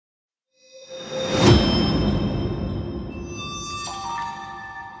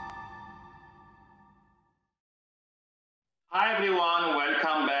everyone,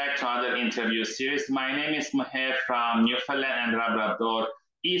 welcome back to another interview series. My name is Mher from Newfoundland and Labrador,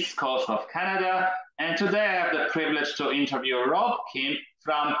 East Coast of Canada. And today I have the privilege to interview Rob Kim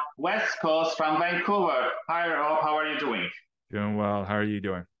from West Coast, from Vancouver. Hi Rob, how are you doing? Doing well. How are you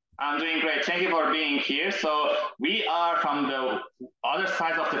doing? I'm doing great. Thank you for being here. So we are from the other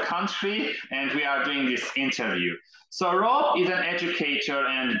side of the country and we are doing this interview. So Rob is an educator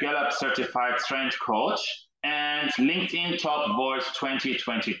and Gallup certified strength coach and LinkedIn Top Voice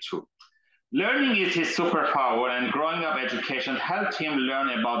 2022. Learning is his superpower, and growing up education helped him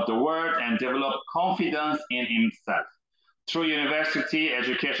learn about the world and develop confidence in himself. Through university,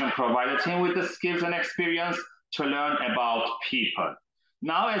 education provided him with the skills and experience to learn about people.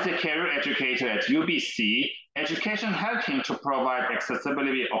 Now, as a career educator at UBC, education helped him to provide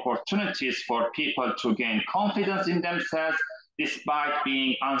accessibility opportunities for people to gain confidence in themselves despite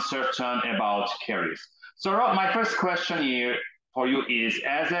being uncertain about careers. So, Rob, my first question here for you is,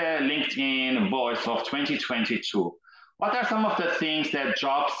 as a LinkedIn voice of 2022, what are some of the things that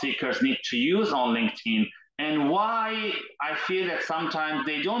job seekers need to use on LinkedIn, and why I feel that sometimes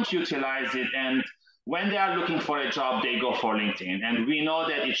they don't utilize it, and when they are looking for a job, they go for LinkedIn, and we know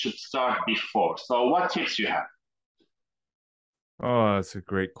that it should start before. So what tips you have? Oh, that's a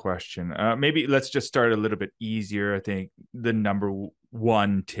great question. Maybe let's just start a little bit easier. I think the number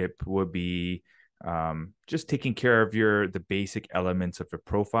one tip would be just taking care of the basic elements of your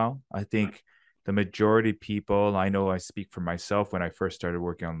profile. I think the majority of people, I know I speak for myself when I first started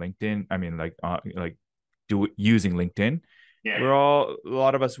working on LinkedIn. I mean, using LinkedIn. Yeah. A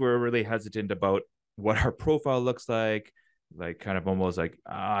lot of us were really hesitant about what our profile looks like kind of almost like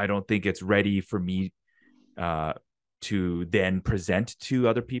I don't think it's ready for me to then present to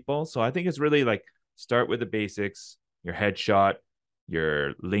other people. So I think it's really like start with the basics, your headshot,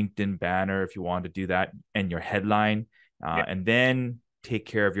 your LinkedIn banner if you want to do that, and your headline, and then take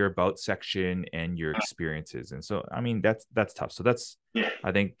care of your about section and your experiences. And so, I mean, that's tough. So that's,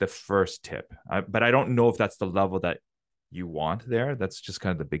 I think, the first tip. But I don't know if that's the level that you want there. That's just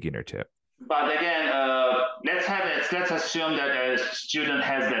kind of the beginner tip. But again, let's assume that a student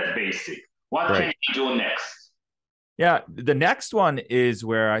has that basic. What Right. can he do next? Yeah, the next one is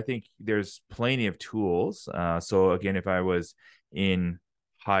where I think there's plenty of tools. So again, if I was in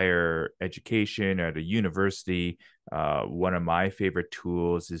higher education at a university, one of my favorite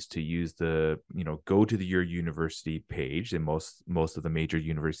tools is to use go to your university page, and most of the major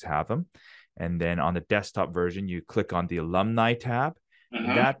universities have them. And then on the desktop version, you click on the alumni tab. In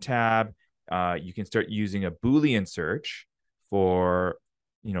that tab, you can start using a Boolean search for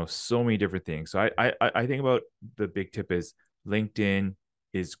so many different things. So I think about the big tip is LinkedIn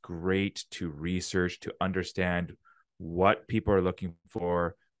is great to research, to understand what people are looking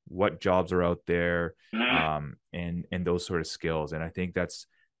for, what jobs are out there, and those sort of skills. And I think that's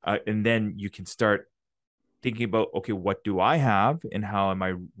and then you can start thinking about, okay, what do I have and how am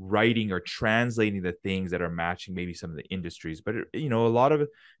I writing or translating the things that are matching maybe some of the industries. But a lot of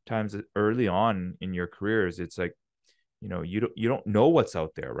times early on in your careers, it's like, you don't know what's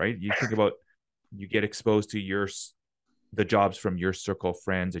out there, right? You think about, you get exposed to the jobs from your circle of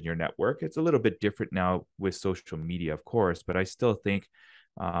friends and your network. It's a little bit different now with social media, of course, but I still think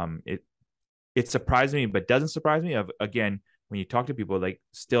it surprised me, but doesn't surprise me of, again, when you talk to people, like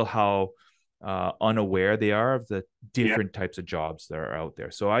still how unaware they are of the different types of jobs that are out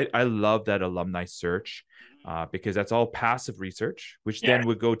there. So I love that alumni search because that's all passive research, which then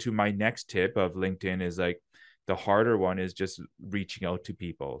would go to my next tip of LinkedIn is like, the harder one is just reaching out to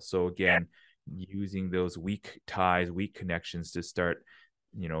people. So again, using those weak ties, weak connections to start,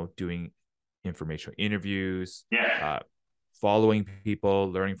 doing informational interviews, following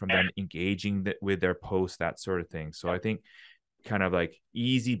people, learning from them, engaging with their posts, that sort of thing. So I think kind of like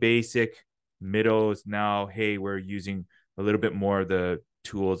easy, basic, middle is now, hey, we're using a little bit more of the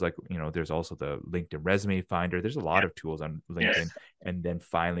tools, like there's also the LinkedIn resume finder. There's a lot of tools on LinkedIn. And then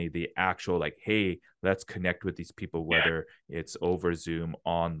finally the actual, like, hey, let's connect with these people, whether it's over Zoom,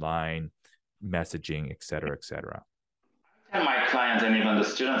 online, messaging, et cetera, et cetera. Tell my clients and even the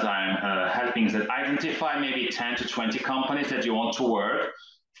students I'm helping that identify maybe 10 to 20 companies that you want to work,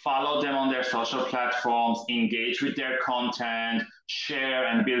 follow them on their social platforms, engage with their content, share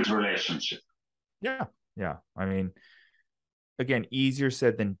and build relationship. Yeah. I mean, again, easier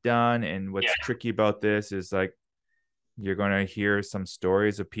said than done. And what's tricky about this is, like, you're going to hear some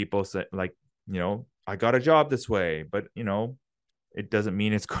stories of people say, like, I got a job this way, but it doesn't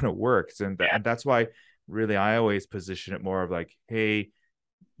mean it's going to work. And that's why really I always position it more of like, hey,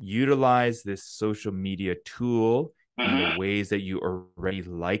 utilize this social media tool in the ways that you already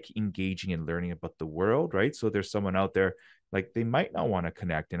like engaging and learning about the world, right? So there's someone out there, like they might not want to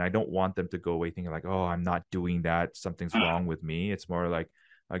connect, and I don't want them to go away thinking like, oh, I'm not doing that, something's wrong with me. It's more like,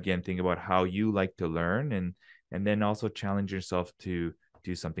 again, think about how you like to learn, and then also challenge yourself to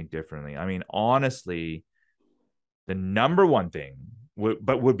do something differently. I mean, honestly, the number one thing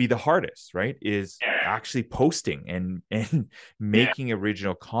would be the hardest, right, is actually posting and making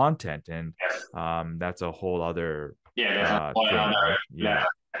original content, and that's a whole other thing, right? Yeah.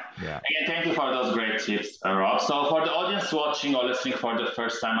 Again, thank you for those great tips, Rob. So for the audience watching or listening for the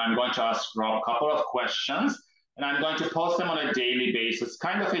first time, I'm going to ask Rob a couple of questions, and I'm going to post them on a daily basis,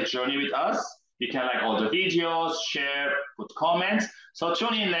 kind of a journey with us. You can like all the videos, share, put comments. So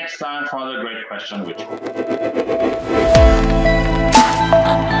tune in next time for another great question with you.